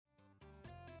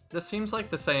This seems like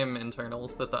the same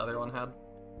internals that the other one had.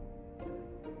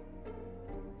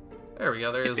 There we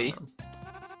go, there Could is be. one.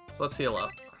 So let's heal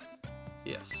up.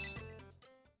 Yes.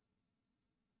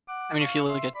 I mean, if you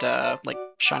look at like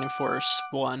Shining Force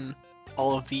 1,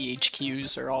 all of the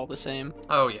HQs are all the same,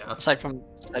 Oh yeah, aside from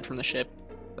the ship.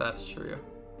 that's true.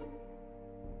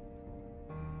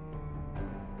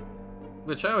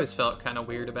 Which I always felt kind of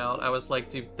weird about. I was like,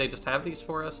 do they just have these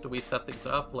for us? Do we set these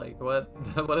up? Like, what?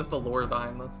 What is the lore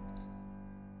behind this?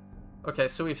 Okay,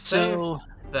 so we've saved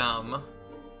them.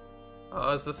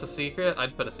 Oh, is this a secret?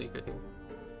 I'd put a secret here.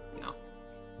 No.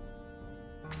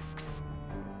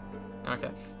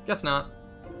 Okay, guess not.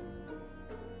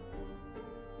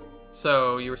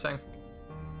 So, you were saying?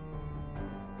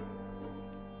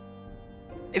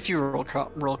 If you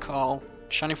recall,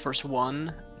 Shining Force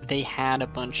 1, they had a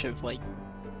bunch of like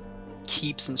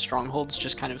keeps and strongholds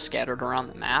just kind of scattered around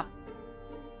the map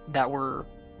that were,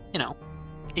 you know,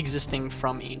 existing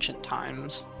from ancient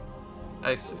times.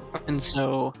 I see. And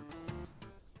so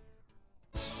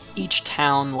each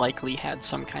town likely had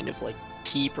some kind of like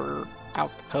keep or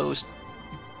outpost,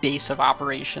 base of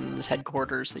operations,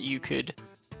 headquarters that you could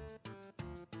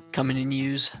come in and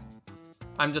use.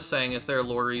 I'm just saying, is there a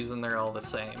lore reason they're all the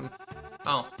same?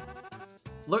 Oh.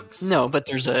 Looks... No, but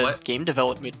there's a What? game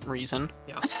development reason.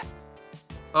 Yeah.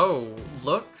 Oh,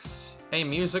 looks. A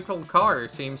musical car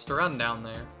seems to run down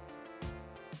there.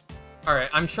 Alright,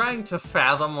 I'm trying to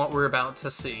fathom what we're about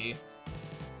to see.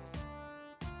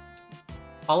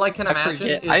 All I can imagine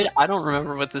is... I don't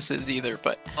remember what this is either,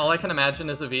 but... All I can imagine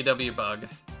is a VW bug.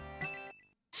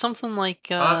 Something like,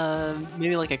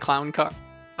 maybe like a clown car.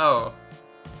 Oh.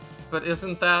 But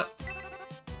isn't that...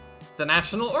 the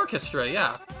National Orchestra,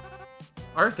 yeah.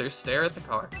 Arthur, stare at the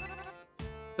car.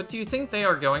 But do you think they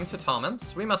are going to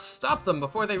Torments? We must stop them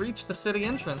before they reach the city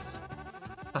entrance.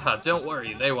 Haha, don't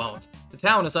worry, they won't. The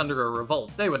town is under a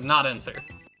revolt. They would not enter.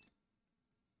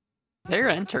 They're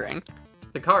entering.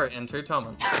 The car entered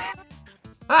Torments.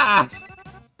 Ah!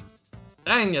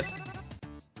 Dang it.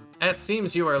 It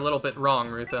seems you are a little bit wrong,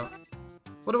 Rutho.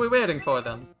 What are we waiting for,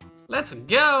 then? Let's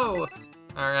go!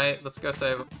 Alright, let's go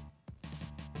save him.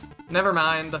 Never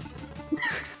mind.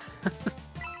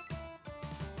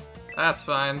 That's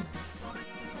fine.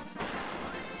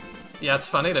 Yeah, it's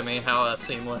funny to me how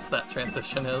seamless that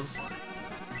transition is.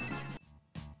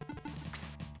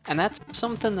 And that's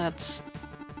something that's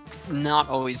not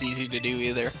always easy to do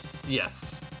either.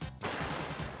 Yes.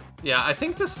 Yeah, I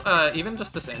think this, even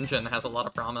just this engine has a lot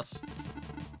of promise.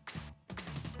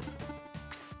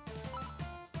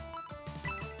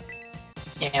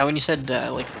 Yeah, when you said,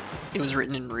 like, it was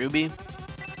written in Ruby.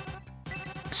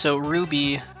 So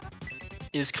Ruby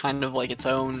is kind of like its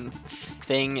own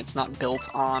thing. It's not built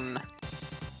on,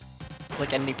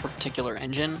 like, any particular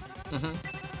engine. Mm-hmm.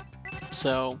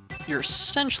 So you're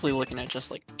essentially looking at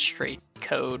just, like, straight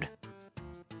code.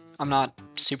 I'm not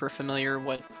super familiar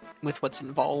with what's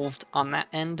involved on that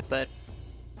end, but...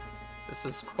 This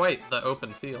is quite the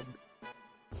open field.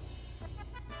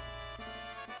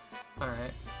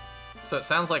 Alright. So it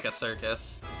sounds like a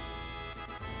circus.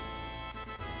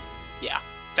 Yeah,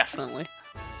 definitely.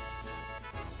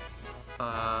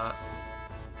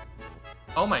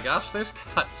 Oh my gosh, there's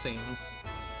cutscenes.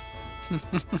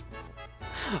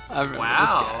 I remember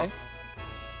Wow. this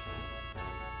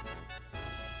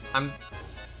guy.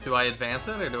 Do I advance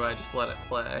it or do I just let it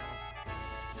play?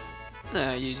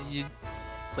 No, you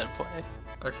let it play.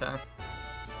 Okay.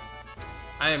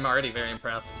 I am already very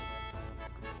impressed.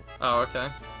 Oh, okay.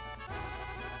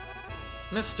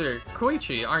 Mr.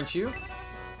 Koichi, aren't you?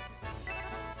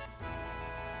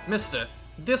 Mister,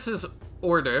 this is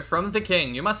order from the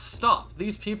king. You must stop.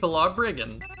 These people are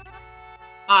brigand.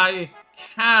 I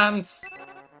can't.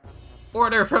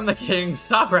 Order from the king.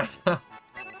 Stop right now.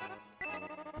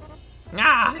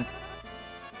 Ah!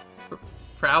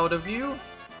 Proud of you?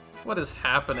 What is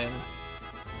happening?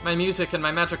 My music and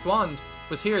my magic wand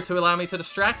was here to allow me to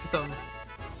distract them.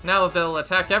 Now they'll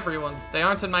attack everyone. They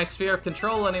aren't in my sphere of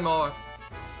control anymore.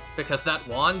 Because that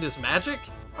wand is magic?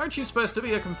 Aren't you supposed to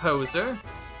be a composer?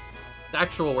 The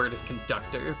actual word is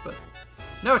conductor, but...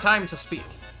 No time to speak.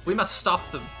 We must stop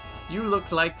them. You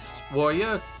look like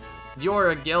warrior. You're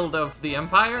a guild of the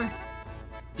Empire?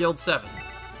 Guild 7.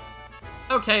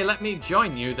 Okay, let me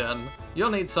join you then. You'll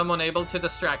need someone able to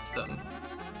distract them.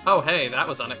 Oh hey, that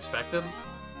was unexpected.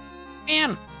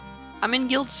 Man, I'm in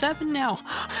Guild 7 now.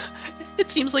 It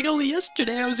seems like only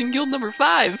yesterday I was in Guild number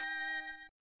 5.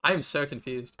 I am so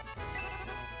confused.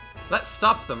 Let's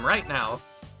stop them right now.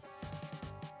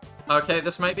 Okay,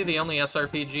 this might be the only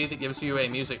SRPG that gives you a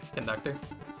music conductor.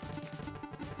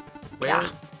 Where? Yeah.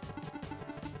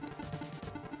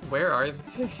 Where are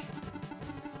they?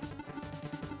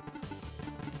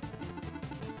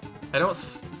 I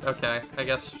don't okay, I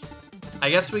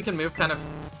guess we can move kind of...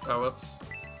 Oh, whoops.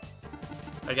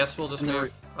 I guess we'll just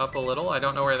move up a little. I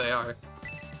don't know where they are.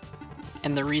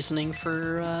 And the reasoning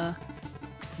for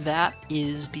that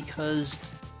is because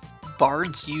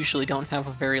bards usually don't have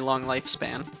a very long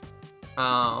lifespan.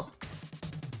 Oh.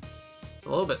 It's a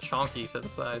little bit chonky to the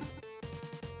side.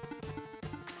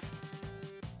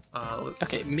 Let's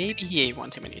Okay, maybe he ate one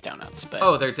too many donuts, but...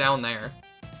 Oh, they're down there.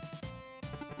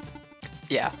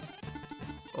 Yeah.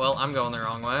 Well, I'm going the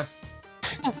wrong way.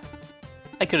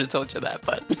 I could have told you that,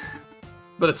 but...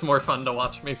 But it's more fun to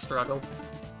watch me struggle.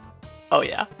 Oh,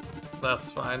 yeah.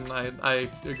 That's fine, I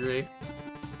agree.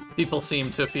 People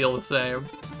seem to feel the same.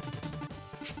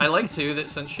 I like, too, that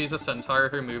since she's a centaur,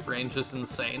 her move range is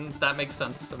insane. That makes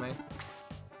sense to me.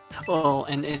 Well,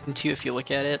 and too, if you look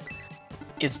at it,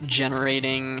 it's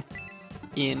generating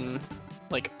in,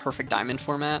 like, perfect diamond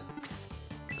format.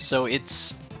 So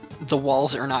it's... The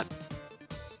walls are not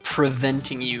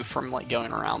preventing you from, like,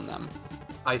 going around them.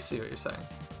 I see what you're saying.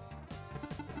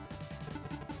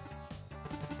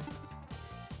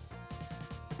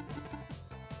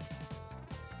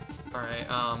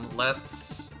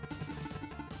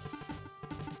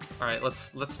 Alright,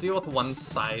 let's deal with one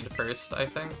side first, I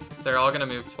think. They're all gonna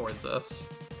move towards us.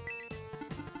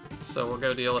 So we'll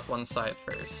go deal with one side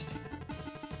first.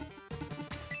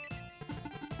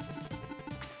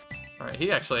 Alright,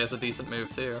 he actually has a decent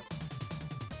move, too.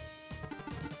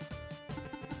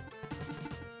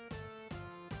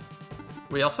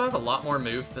 We also have a lot more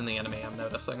move than the enemy, I'm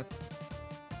noticing.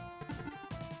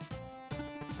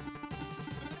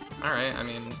 Alright, I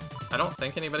mean, I don't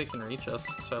think anybody can reach us,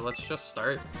 so let's just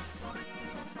start.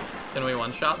 Can we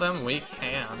one-shot them? We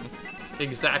can.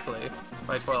 Exactly.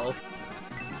 By 12.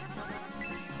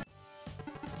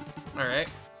 Alright.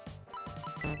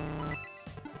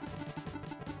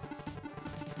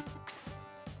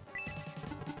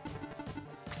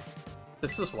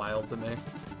 This is wild to me.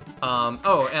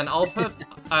 Oh, and I'll put...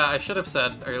 I should have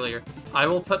said earlier, I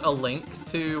will put a link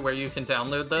to where you can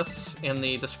download this in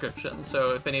the description,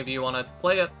 so if any of you want to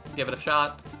play it, give it a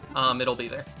shot, it'll be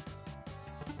there.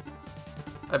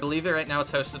 I believe right now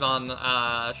it's hosted on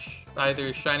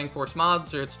either Shining Force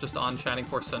Mods, or it's just on Shining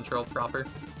Force Central proper.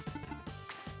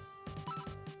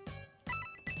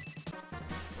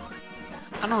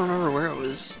 I don't remember where it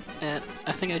was at.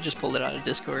 I think I just pulled it out of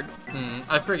Discord.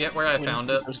 I forget where I found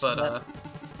it, but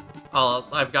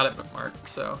I've got it bookmarked,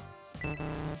 so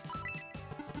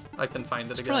I can find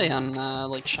it again. Probably on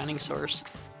like Shining Source.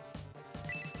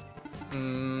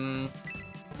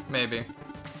 Maybe.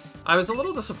 I was a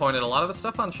little disappointed. A lot of the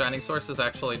stuff on Shining Source is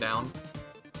actually down.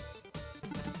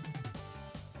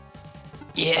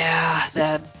 Yeah,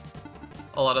 that...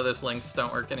 A lot of those links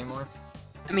don't work anymore.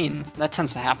 I mean, that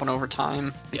tends to happen over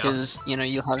time, because, you know,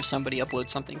 you'll have somebody upload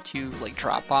something to, like,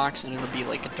 Dropbox, and it'll be,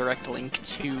 like, a direct link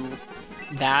to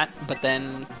that, but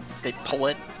then they pull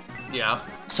it. Yeah.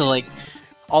 So, like,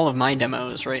 all of my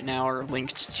demos right now are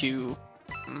linked to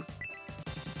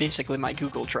basically my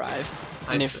Google Drive.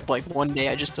 And if, like, one day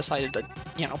I just decided to,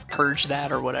 you know, purge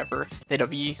that or whatever, they'd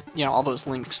be, you know, all those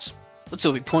links would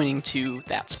still be pointing to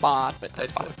that spot, but that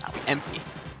spot would now be empty.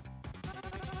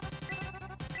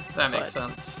 That makes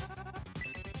sense.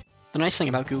 The nice thing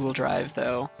about Google Drive,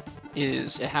 though,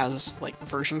 is it has, like,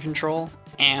 version control,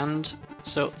 and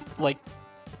so, like,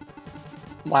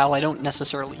 while I don't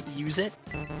necessarily use it,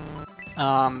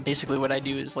 basically what I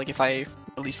do is, like, if I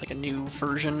release, like, a new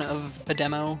version of a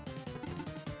demo,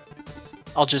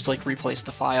 I'll just, like, replace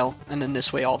the file, and then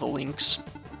this way all the links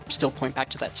still point back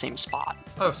to that same spot.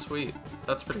 Oh, sweet.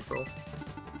 That's pretty cool.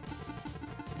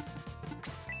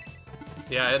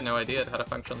 Yeah, I had no idea it had a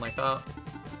function like that.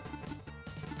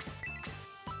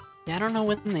 Yeah, I don't know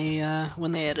when they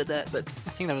added that, but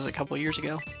I think that was a couple years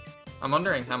ago. I'm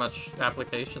wondering how much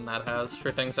application that has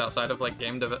for things outside of, like,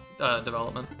 game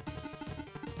development.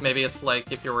 Maybe it's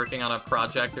like if you're working on a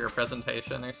project or a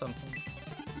presentation or something.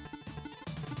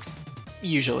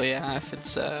 Usually, yeah, if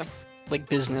it's like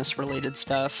business-related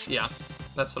stuff. Yeah,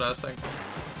 that's what I was thinking.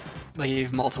 Like you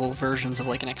have multiple versions of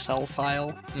like an Excel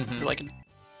file, or like an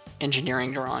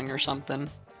engineering drawing or something.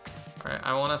 Alright,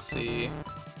 I want to see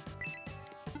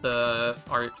the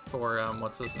art for,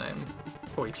 what's his name?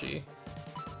 Koichi.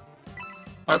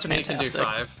 Oh, it's he can do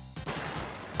fantastic.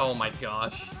 5. Oh my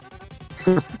gosh.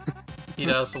 He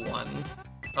does 1.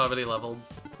 Oh, but he leveled,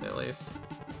 at least.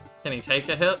 Can he take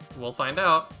a hit? We'll find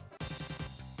out.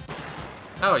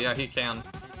 Oh, yeah, he can.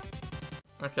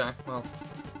 Okay, well,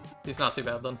 he's not too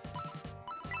bad then.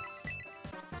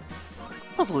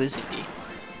 What level is he?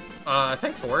 I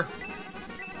think 4.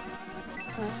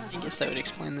 I guess that would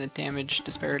explain the damage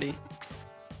disparity.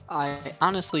 I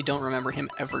honestly don't remember him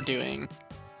ever doing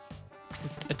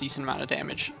a decent amount of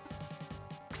damage.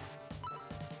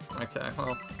 Okay,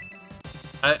 well...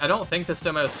 I don't think this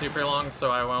demo is super long,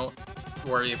 so I won't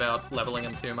worry about leveling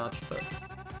him too much, but...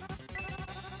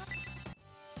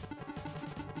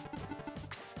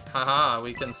 Haha,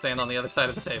 we can stand on the other side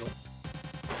of the table.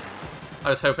 I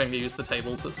was hoping to use the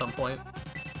tables at some point.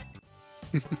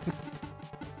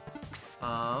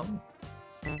 I'll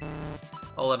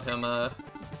let him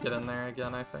get in there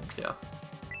again, I think, yeah.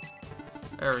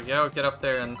 There we go, get up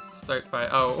there and start fight.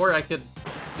 Oh, or I could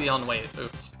be on wait,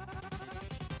 oops.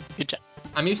 Good job.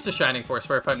 I'm used to Shining Force,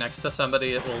 where if I'm next to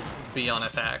somebody, it will be on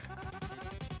attack.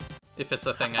 If it's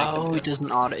a thing I can do. It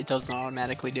doesn't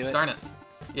automatically do it. Darn it.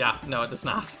 Yeah, no, it does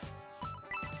not.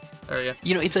 There we go.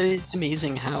 You know, it's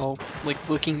amazing how, like,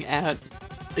 looking at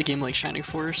a game like Shining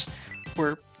Force,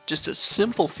 where just a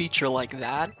simple feature like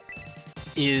that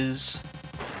is...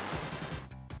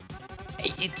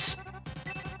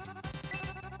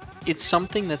 It's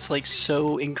something that's, like,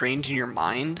 so ingrained in your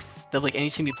mind that, like,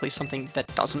 anytime you play something that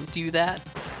doesn't do that,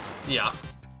 yeah,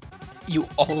 you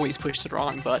always push the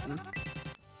wrong button.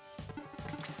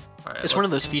 All right, it's one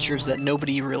of those features that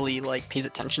nobody really, like, pays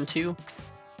attention to.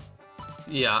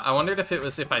 Yeah, I wondered if it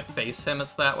was if I face him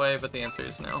it's that way, but the answer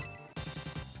is no.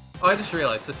 Oh, I just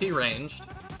realized, is he ranged?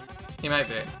 He might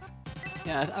be.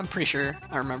 Yeah, I'm pretty sure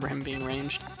I remember him being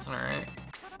ranged. Alright.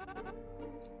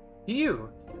 You!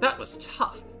 That was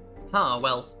tough! Huh,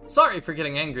 well, sorry for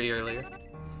getting angry earlier.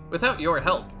 Without your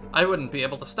help, I wouldn't be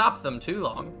able to stop them too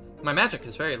long. My magic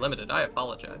is very limited, I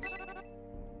apologize.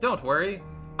 Don't worry,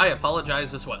 I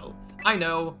apologize as well. I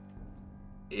know...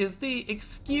 Is the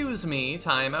excuse me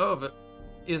time over...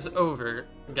 is over,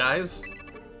 guys.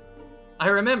 I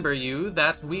remember you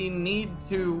that we need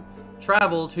to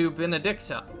travel to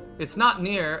Benedicta. It's not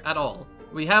near at all.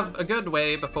 We have a good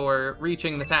way before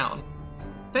reaching the town.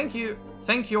 Thank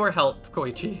your help,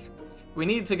 Koichi. We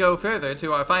need to go further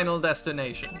to our final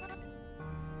destination.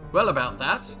 Well, about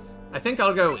that, I think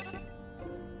I'll go with you.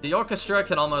 The orchestra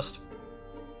can almost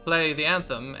play the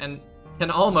anthem, and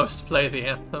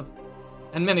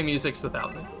many musics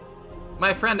without me.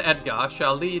 My friend Edgar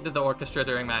shall lead the orchestra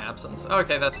during my absence.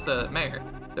 Okay, that's the mayor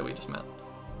that we just met.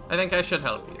 I think I should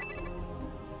help you.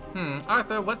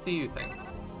 Arthur, what do you think?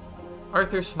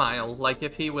 Arthur smiled, like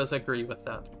if he was agree with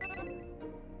that.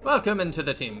 Welcome into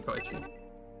the team, Koichi.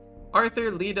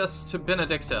 Arthur, lead us to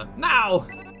Benedicta. Now!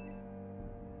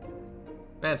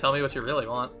 Man, tell me what you really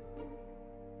want.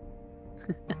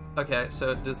 Okay,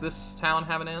 so does this town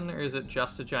have an inn, or is it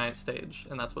just a giant stage?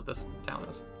 And that's what this town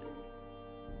is.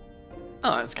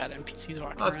 Oh, it's got NPCs walking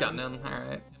around. Oh, it's got an inn.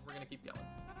 Alright. We're gonna keep going.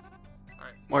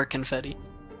 Alright. More confetti.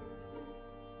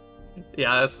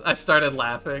 Yeah, I started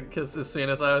laughing, because as soon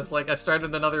as I was like, I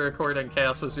started another recording,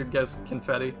 Chaos was you guys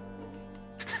confetti.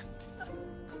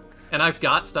 And I've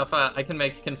got stuff, I can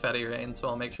make confetti rain, so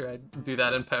I'll make sure I do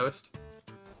that in post.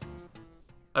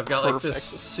 I've got like this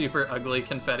super ugly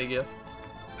confetti gif.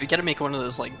 We gotta make one of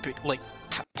those like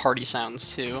party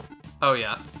sounds too. Oh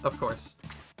yeah, of course.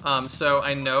 So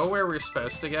I know where we're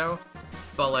supposed to go,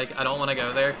 but like I don't want to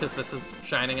go there because this is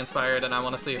Shining inspired, and I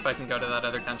want to see if I can go to that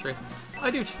other country. I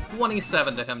do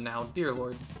 27 to him now, dear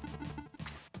lord.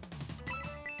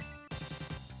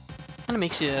 Kind of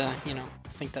makes you, you know,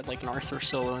 think that like an Arthur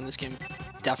solo in this game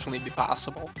definitely be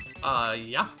possible.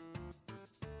 Yeah.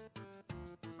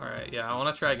 Alright, yeah, I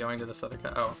want to try going to this other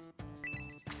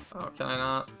Oh, can I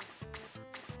not?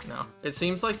 No. It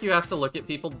seems like you have to look at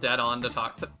people dead on to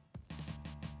talk to...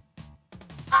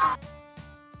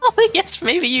 Oh, yes,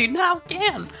 maybe you now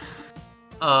can!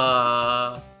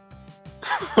 Oh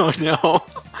no.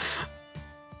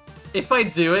 If I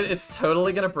do it, it's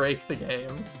totally gonna break the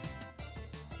game.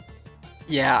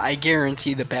 Yeah, I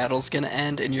guarantee the battle's gonna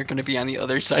end and you're gonna be on the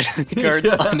other side of the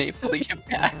guards, unable to get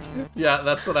back. Yeah,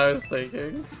 that's what I was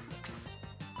thinking.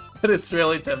 But it's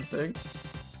really tempting.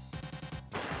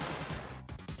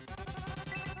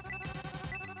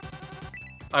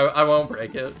 I won't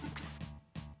break it.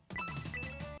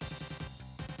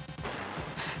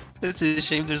 It's a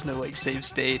shame there's no, like, save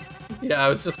state. Yeah, I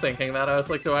was just thinking that. I was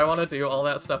like, do I want to do all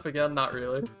that stuff again? Not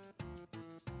really.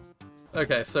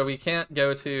 Okay, so we can't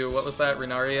go to, what was that,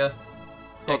 Renaria?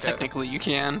 Well, technically you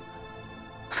can.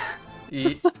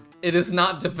 It is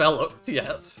not developed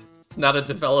yet. It's not a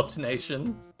developed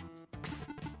nation.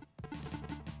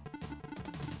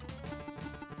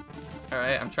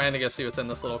 Alright, I'm trying to go see what's in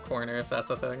this little corner, if that's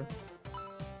a thing.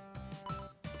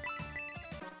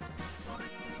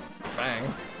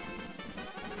 Bang.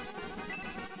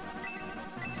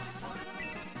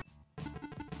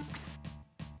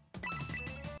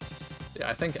 Yeah,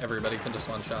 I think everybody can just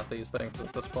one-shot these things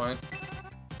at this point.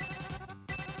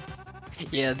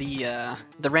 Yeah,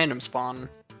 the random spawn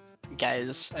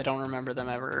guys, I don't remember them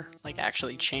ever like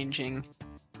actually changing.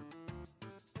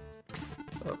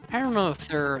 Oh. I don't know if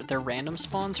they're random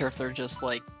spawns or if they're just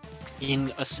like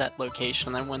in a set location,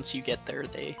 and then once you get there,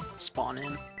 they spawn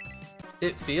in.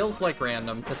 It feels like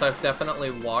random, because I've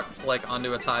definitely walked like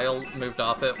onto a tile, moved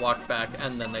off it, walked back,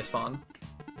 and then they spawn.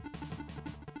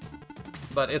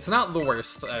 But it's not the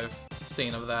worst I've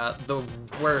seen of that. The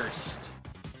worst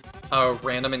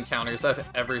random encounters I've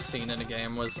ever seen in a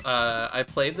game was, I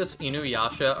played this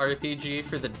Inuyasha RPG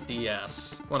for the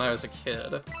DS when I was a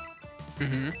kid.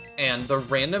 Mm-hmm. And the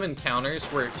random encounters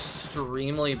were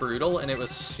extremely brutal, and it was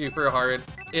super hard.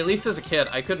 At least as a kid,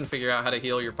 I couldn't figure out how to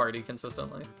heal your party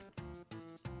consistently.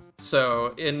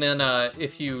 So, and then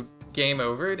if you game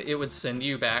overed, it would send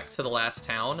you back to the last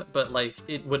town, but like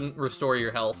it wouldn't restore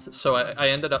your health. So I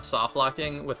ended up soft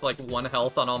locking with like 1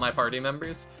 health on all my party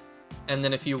members. And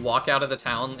then if you walk out of the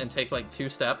town and take like 2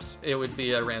 steps, it would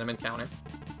be a random encounter.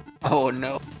 Oh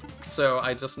no. So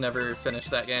I just never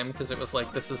finished that game because it was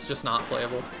like, this is just not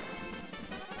playable.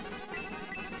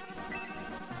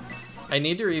 I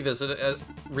need to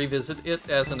revisit it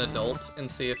as an adult and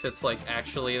see if it's like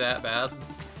actually that bad.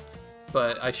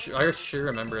 But I sure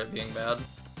remember it being bad.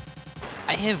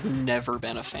 I have never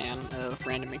been a fan of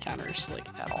random encounters like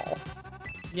at all.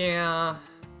 Yeah.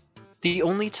 The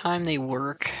only time they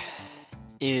work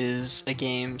is a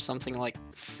game something like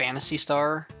Phantasy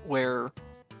Star, where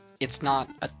it's not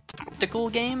a tactical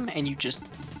game and you just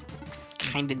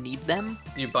kind of need them.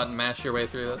 You button mash your way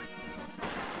through it.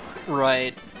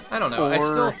 Right. I don't know. I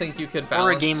still think you could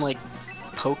balance. Or a game like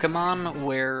Pokemon,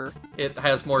 where it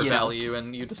has more value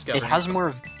and you discover it has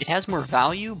more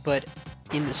value, but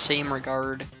in the same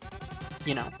regard,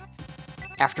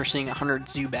 after seeing 100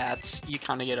 Zubats, you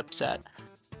kind of get upset.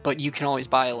 But you can always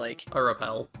buy like a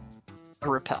repel. A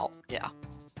repel, yeah.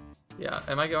 Yeah.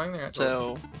 Am I going there?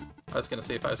 So I was gonna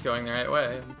see if I was going the right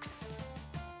way.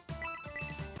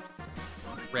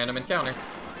 Random encounter.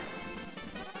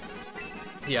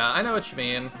 Yeah, I know what you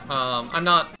mean. I'm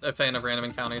not a fan of random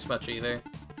encounters much either.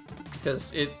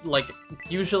 Because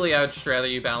usually I would just rather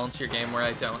you balance your game where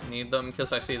I don't need them,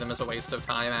 because I see them as a waste of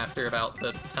time after about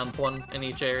the 10th one in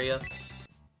each area.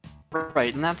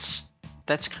 Right, and that's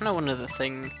kind of one of the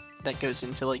things that goes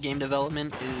into like game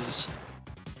development is,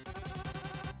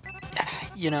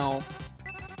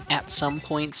 at some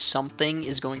point something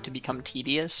is going to become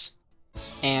tedious,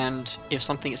 and if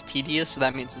something is tedious,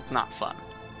 that means it's not fun.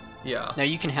 Yeah. Now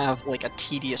you can have like a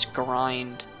tedious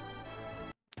grind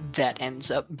that ends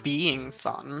up being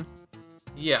fun.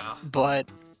 Yeah. But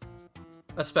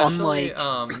especially,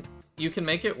 you can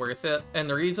make it worth it, and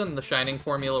the reason the Shining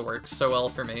formula works so well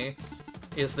for me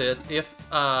is that if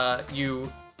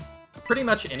you pretty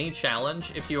much any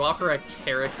challenge, if you offer a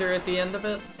character at the end of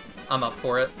it, I'm up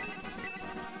for it.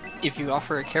 If you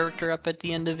offer a character up at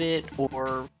the end of it,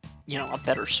 or a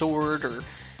better sword, or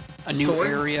a new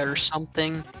area or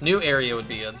something. New area would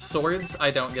be good. Swords,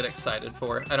 I don't get excited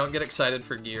for. I don't get excited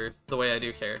for gear the way I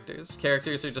do characters.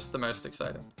 Characters are just the most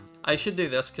exciting. I should do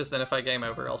this, because then if I game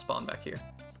over, I'll spawn back here.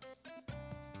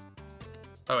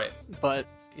 Oh, wait. But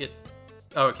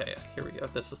oh, okay, yeah, here we go.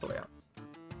 This is the way out.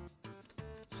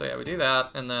 So yeah, we do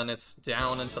that, and then it's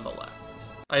down and to the left.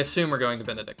 I assume we're going to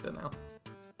Benedicta now.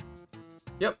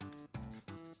 Yep.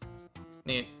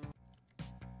 Neat.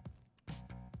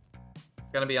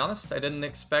 Gonna be honest, I didn't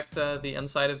expect the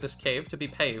inside of this cave to be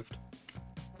paved.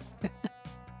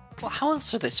 Well, how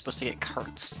else are they supposed to get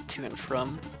carts to and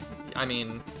from? I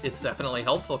mean, it's definitely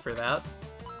helpful for that.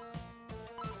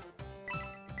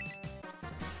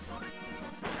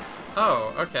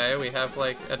 Oh, okay, we have,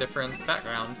 like, a different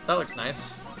background. That looks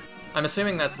nice. I'm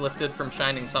assuming that's lifted from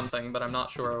Shining something, but I'm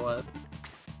not sure what.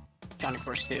 Shining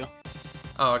Force 2.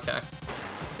 Oh, okay.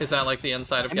 Is that, like, the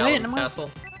inside of Galadon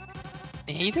Castle?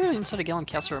 Either inside of Galadon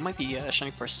Castle, or it might be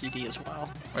Shining Force CD as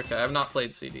well. Okay, I've not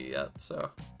played CD yet, so...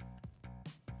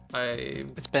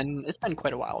 It's been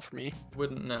quite a while for me.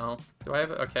 Wouldn't know. Do I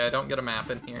have... Okay, I don't get a map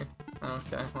in here.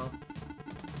 Okay, well...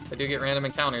 I do get random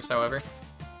encounters, however.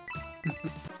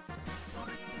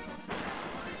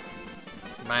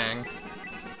 Bang.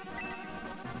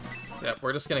 Yep,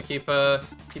 we're just gonna keep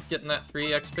getting that 3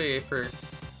 XP for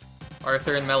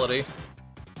Arthur and Melody.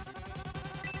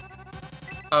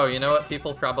 Oh, you know what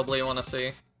people probably want to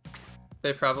see?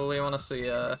 They probably want to see,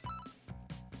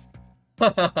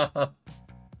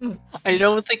 I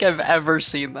don't think I've ever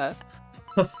seen that.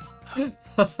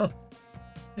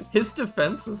 His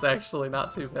defense is actually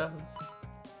not too bad.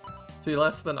 2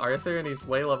 less than Arthur, and he's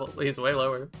way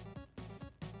lower.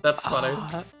 That's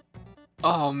funny.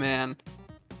 Oh man.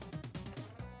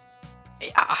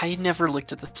 I never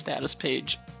looked at the status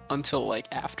page until like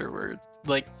afterward.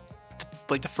 Like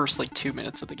the first like 2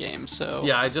 minutes of the game, so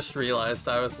Yeah, I just realized.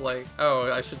 I was like,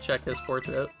 oh, I should check his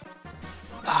portrait.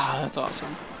 that's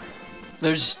awesome.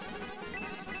 There's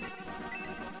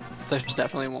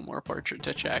definitely one more portrait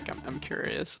to check. I'm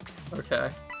curious. Okay.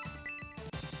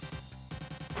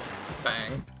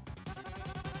 Bang.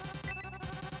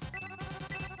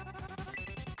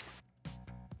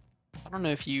 I don't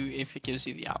know if it gives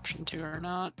you the option to or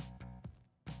not.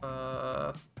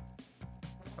 I'm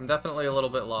definitely a little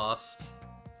bit lost.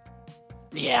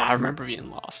 Yeah, I remember being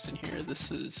lost in here.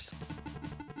 This is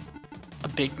a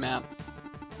big map.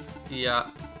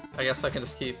 Yeah, I guess I can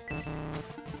just keep...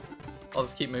 I'll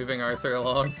just keep moving Arthur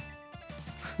along.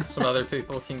 Some other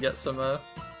people can get some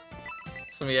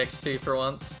EXP for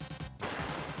once.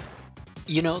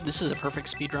 You know, this is a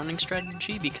perfect speedrunning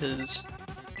strategy because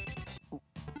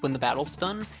when the battle's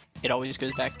done, it always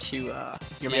goes back to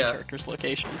your main character's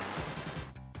location.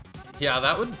 Yeah,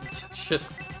 that would...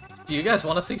 Do you guys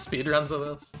want to see speedruns of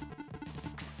this?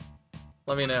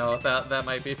 Let me know. That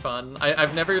might be fun.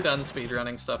 I've never done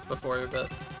speedrunning stuff before,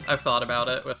 but I've thought about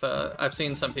it with I've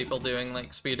seen some people doing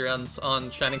like speedruns on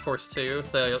Shining Force 2.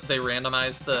 They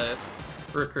randomize the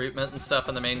recruitment and stuff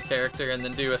on the main character and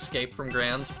then do escape from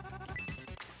Grands.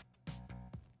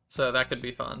 So that could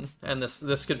be fun. And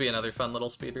this could be another fun little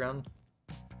speedrun.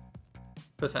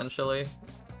 Potentially.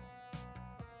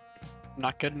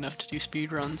 Not good enough to do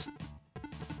speedruns.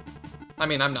 I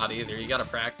mean, I'm not either. You gotta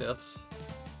practice.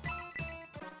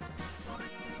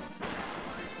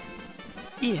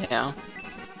 Yeah,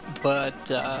 but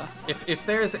if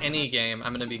there's any game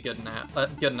I'm gonna be good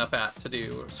enough at to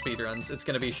do speedruns, it's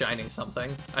gonna be Shining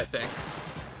something, I think.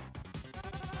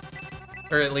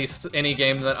 Or at least any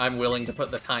game that I'm willing to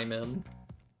put the time in.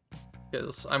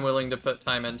 Because I'm willing to put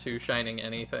time into Shining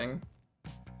anything.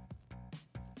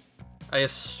 I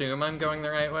assume I'm going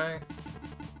the right way.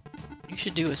 You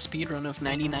should do a speedrun of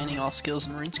 99ing all skills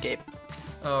in RuneScape.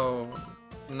 Oh,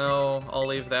 no, I'll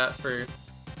leave that for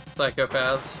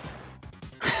psychopaths.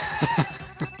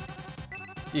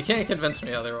 You can't convince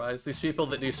me otherwise. These people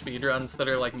that do speedruns that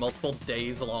are like multiple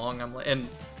days long, and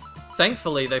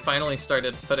thankfully they finally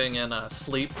started putting in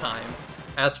sleep time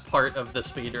as part of the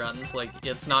speedruns. Like,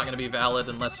 it's not going to be valid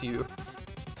unless you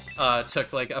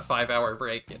took like a 5-hour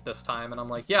break at this time, and I'm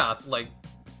like, yeah, like,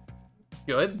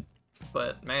 good.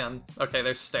 But, man, okay,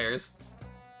 there's stairs.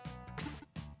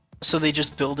 So they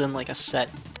just build in, like, a set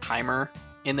timer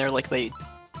in there, like, they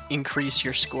increase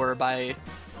your score by,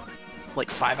 like,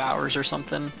 5 hours or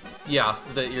something? Yeah,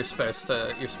 that you're supposed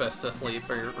to sleep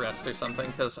or rest or something,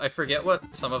 because I forget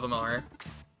what some of them are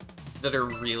that are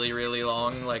really, really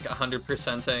long, like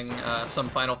 100%ing some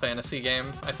Final Fantasy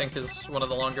game, I think is one of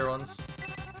the longer ones.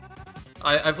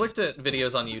 I've looked at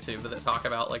videos on YouTube that talk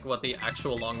about like what the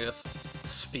actual longest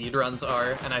speed runs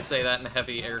are, and I say that in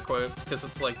heavy air quotes because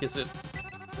it's like, is it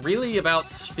really about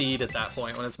speed at that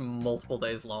point when it's multiple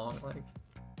days long? Like,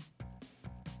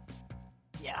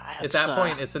 yeah, at that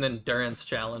point, it's an endurance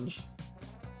challenge.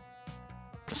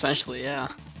 Essentially, yeah.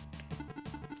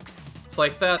 It's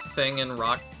like that thing in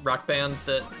Rock Band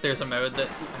that there's a mode that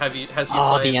has you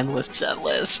played... the endless set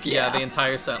list, yeah. Yeah, the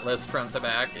entire set list front to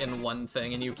back in one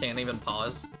thing, and you can't even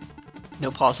pause. No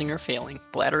pausing or failing.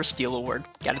 Bladder Steel Award.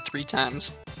 Got it 3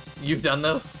 times. You've done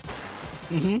this?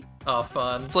 Mm-hmm. Oh,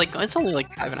 fun. It's only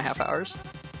like 5.5 hours.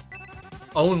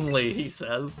 Only, he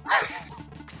says.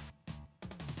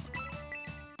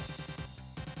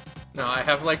 No, I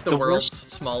have like the world's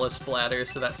smallest bladder,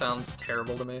 so that sounds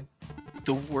terrible to me.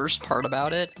 The worst part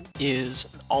about it is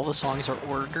all the songs are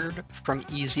ordered from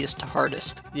easiest to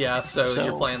hardest. Yeah, so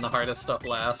you're playing the hardest stuff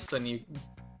last, and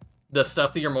the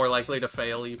stuff that you're more likely to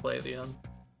fail, you play at the end.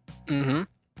 Mm-hmm.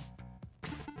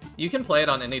 You can play it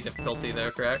on any difficulty,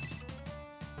 though, correct?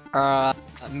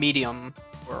 Medium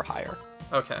or higher.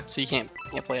 Okay. So you can't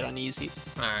play it on easy.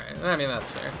 Alright, I mean, that's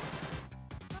fair.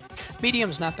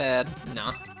 Medium's not bad.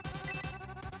 No.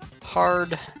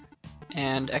 Hard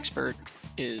and expert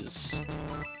is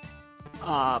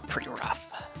pretty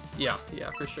rough. Yeah,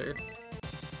 for sure.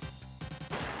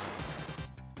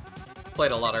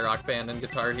 Played a lot of Rock Band and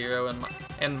Guitar Hero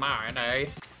in my day.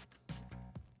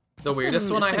 The weirdest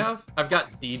one I have? I've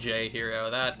got DJ Hero.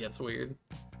 That gets weird.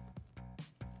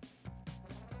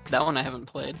 That one I haven't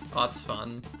played. Oh, it's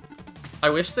fun. I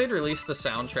wish they'd release the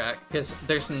soundtrack, because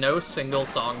there's no single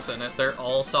songs in it. They're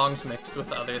all songs mixed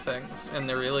with other things, and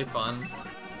they're really fun.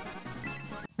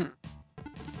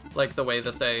 Like, the way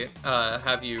that they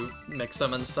have you mix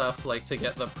them and stuff, like, to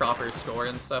get the proper score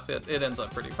and stuff, it ends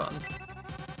up pretty fun.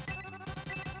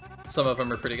 Some of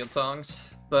them are pretty good songs,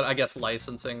 but I guess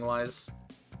licensing-wise,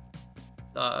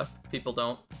 people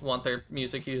don't want their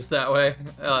music used that way.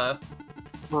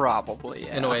 Probably,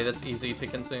 yeah. In a way that's easy to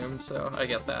consume, so I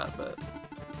get that, but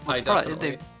Well, I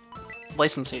definitely...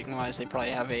 licensing-wise, they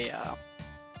probably have a,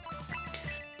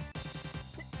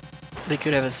 they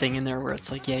could have a thing in there where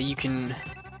it's like, yeah, you can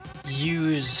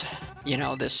use, you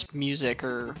know, this music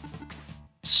or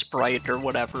sprite or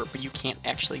whatever, but you can't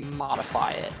actually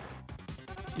modify it.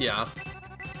 Yeah.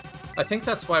 I think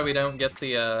that's why we don't get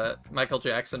the Michael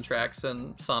Jackson tracks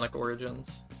in Sonic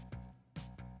Origins.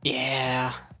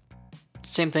 Yeah.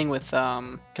 Same thing with,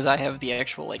 because I have the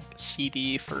actual, like,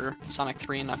 CD for Sonic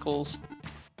 3 and Knuckles.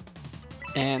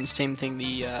 And same thing,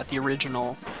 the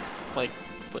original, like,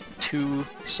 put 2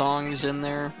 songs in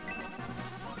there.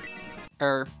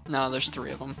 Or, no, there's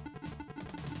 3 of them.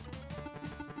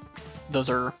 Those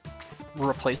are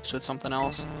replaced with something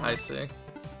else. I see.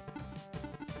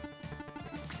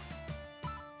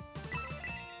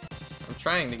 I'm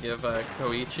trying to give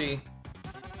Koichi,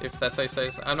 if that's how you say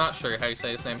his... I'm not sure how you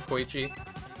say his name, Koichi.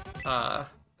 I'm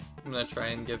gonna try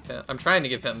and give him... I'm trying to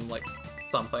give him, like,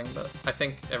 something, but I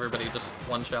think everybody just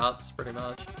one-shots, pretty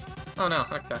much. Oh, no,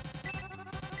 okay.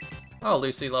 Oh,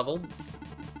 Lucy leveled.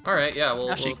 Alright, yeah,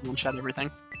 we'll... Actually, one-shot everything.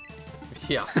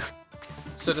 Yeah.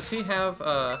 So does he have,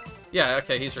 yeah,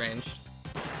 okay, he's ranged.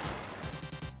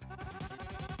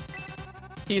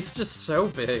 He's just so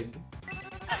big.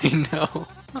 I know.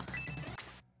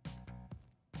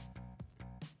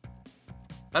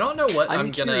 I don't know what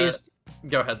I'm curious... gonna...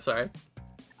 Go ahead, sorry.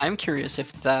 I'm curious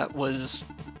if that was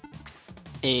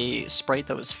a sprite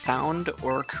that was found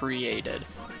or created.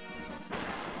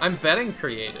 I'm betting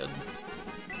created.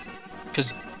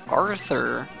 Because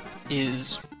Arthur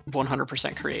is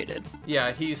 100% created.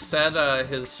 Yeah, he said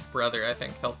his brother, I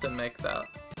think, helped him make that.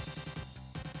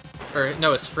 Or,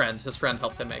 no, his friend. His friend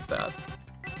helped him make that.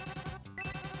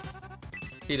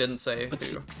 He didn't say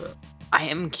who, but... I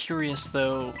am curious,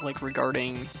 though, like,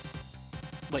 regarding,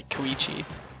 like, Koichi.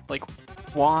 Like,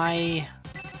 why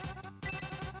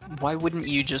wouldn't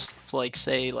you just, like,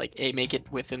 say, like, hey, make it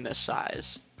within this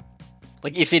size?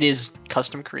 Like, if it is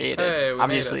custom created. Hey,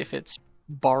 obviously, if it's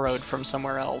borrowed from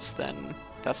somewhere else, then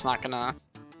that's not gonna...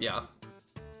 Yeah.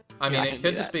 I mean, it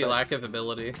could just be lack of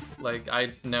ability. Like,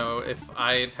 I know if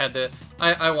I had to...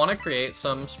 I want to create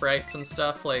some sprites and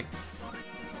stuff, like,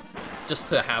 just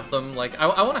to have them. Like,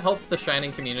 I want to help the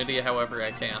Shining community however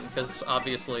I can, because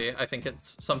obviously I think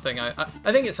it's something I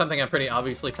think it's something I'm pretty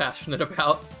obviously passionate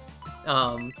about.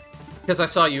 Because I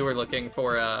saw you were looking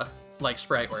for, like,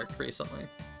 sprite work recently.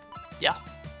 Yeah.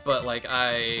 But, like,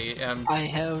 I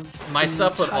have... My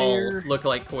stuff would all look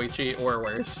like Koichi or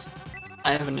worse.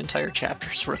 I have an entire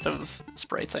chapter's worth of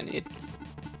sprites I need.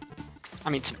 I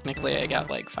mean, technically I got,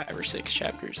 like, 5 or 6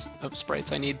 chapters of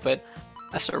sprites I need, but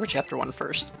I start with chapter 1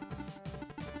 first.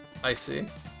 I see.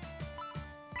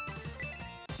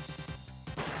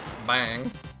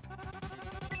 Bang.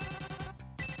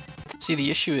 See, the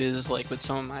issue is, like, with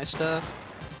some of my stuff,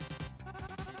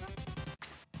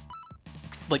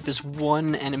 like, this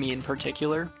one enemy in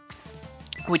particular,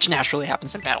 which naturally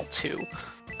happens in battle too,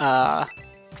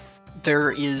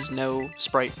 there is no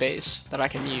sprite base that I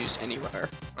can use anywhere.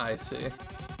 I see.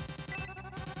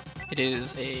 It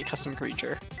is a custom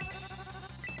creature.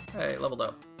 Hey, leveled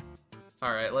up.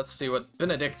 Alright, let's see what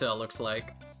Benedicta looks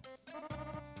like.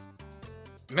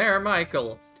 Mayor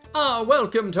Michael. Ah,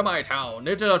 welcome to my town.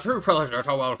 It is a true pleasure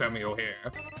to welcome you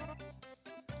here.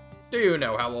 Do you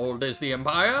know how old is the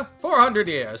Empire? 400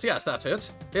 years. Yes, that's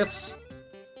it. It's...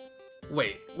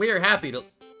 Wait, we are happy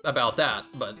about that,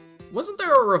 but wasn't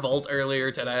there a revolt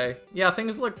earlier today? Yeah,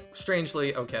 things look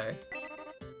strangely okay.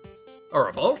 A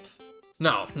revolt?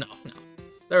 No.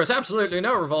 There is absolutely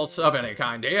no revolts of any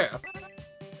kind here.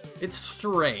 It's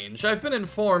strange. I've been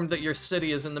informed that your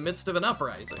city is in the midst of an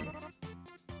uprising.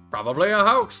 Probably a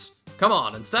hoax. Come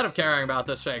on, instead of caring about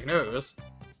this fake news,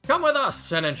 come with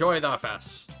us and enjoy the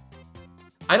fest.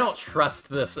 I don't trust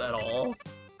this at all.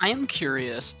 I am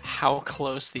curious how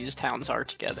close these towns are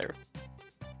together.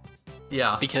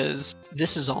 Yeah. Because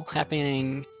this is all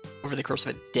happening over the course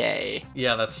of a day.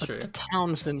 Yeah, that's true. The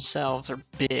towns themselves are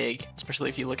big, especially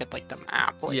if you look at, like, the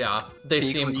map. Like, yeah, they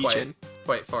seem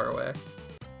quite far away.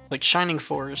 Like, Shining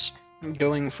Force,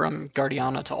 going from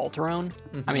Guardiana to Alterone,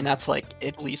 I mean, that's, like,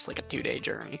 at least, like, a 2-day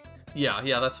journey. Yeah,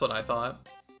 that's what I thought.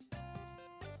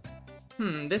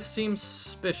 This seems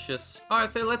suspicious.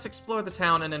 Arthur, let's explore the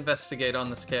town and investigate on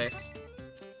this case.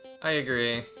 I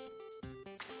agree.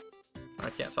 I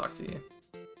can't talk to you.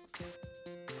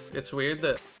 It's weird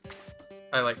that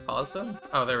I, like, paused him.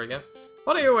 Oh, there we go.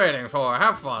 What are you waiting for?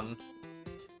 Have fun.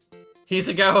 He's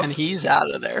a ghost. And he's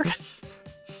out of there.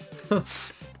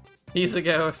 He's a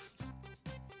ghost.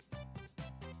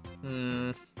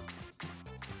 You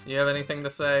have anything to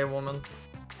say, woman?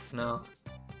 No.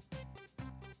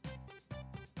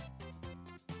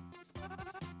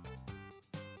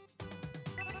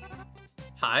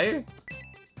 Hi?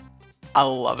 I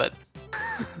love it.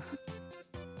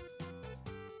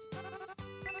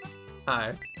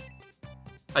 Hi.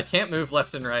 I can't move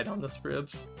left and right on this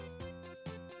bridge.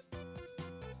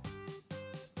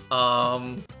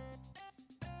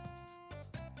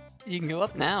 You can go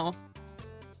up now.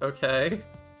 Okay.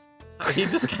 He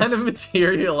just kind of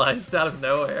materialized out of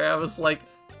nowhere. I was like,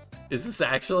 is this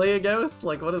actually a ghost?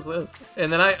 Like, what is this?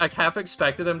 And then I half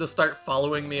expected him to start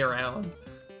following me around.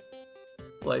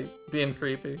 Like, being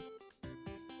creepy.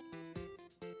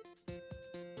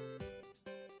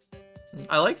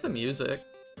 I like the music.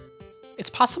 It's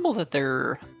possible that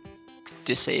they're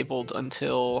disabled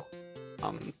until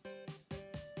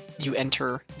you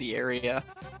enter the area.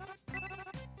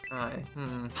 Hi.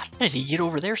 How did he get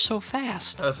over there so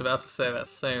fast? I was about to say that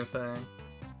same thing.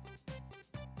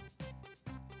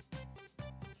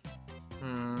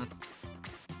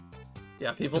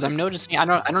 Yeah, people. Because I'm noticing. I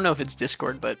don't know if it's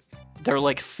Discord, but they're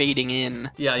like fading in.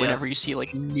 Yeah, whenever you see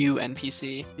like new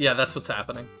NPC. Yeah, that's what's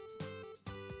happening.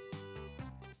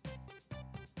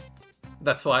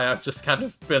 That's why I've just kind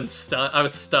of been stunned. I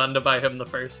was stunned by him the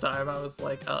first time. I was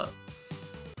like,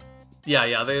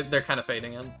 yeah, they're kind of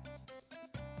fading in.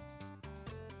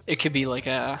 It could be like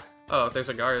a... Oh, there's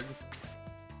a guard.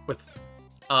 With...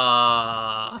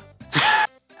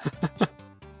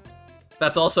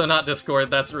 That's also not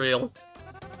Discord, that's real.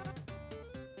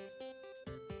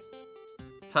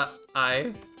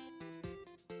 I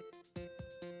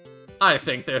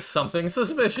think there's something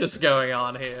suspicious going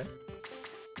on here.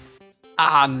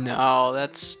 Ah, no,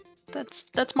 that's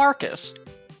Marcus.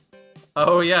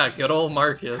 Oh yeah, good old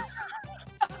Marcus.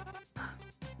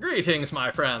 Greetings,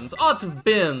 my friends. Oh, it's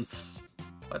Vince.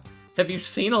 What? Have you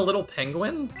seen a little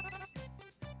penguin?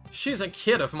 She's a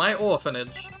kid of my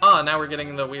orphanage. Ah, now we're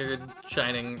getting the weird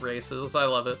shining races. I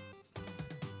love it.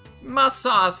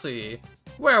 Masasi,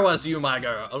 where was you, my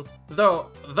girl? Though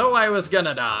I was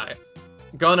gonna die.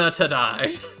 Gonna to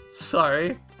die.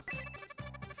 Sorry.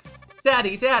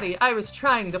 Daddy, I was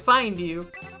trying to find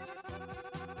you.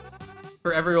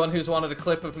 For everyone who's wanted a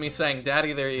clip of me saying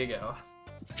Daddy, there you go.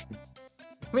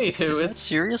 Me too. Is that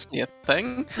seriously a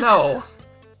thing? No.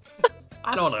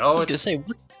 I don't know. I was gonna say,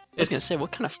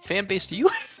 what kind of fan base do you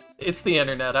have? It's the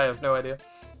internet, I have no idea.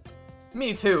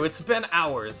 Me too, it's been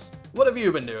hours. What have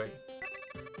you been doing?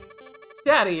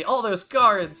 Daddy, all those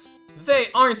guards, they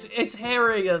aren't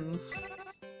Itarians.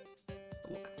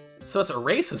 So it's a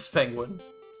racist penguin.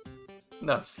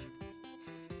 No.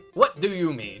 What do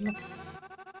you mean?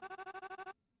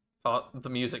 Oh, the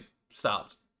music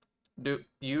stopped. Do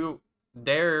you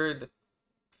dared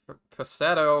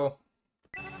Passetto?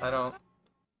 I don't.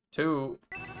 To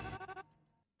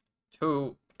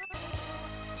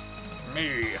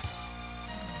me.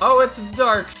 Oh, it's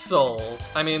Dark Soul.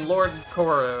 I mean, Lord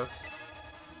Koros.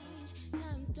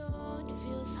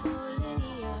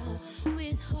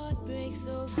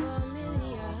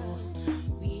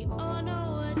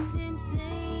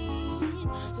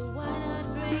 So why not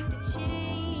break the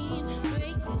chain,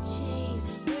 break the chain?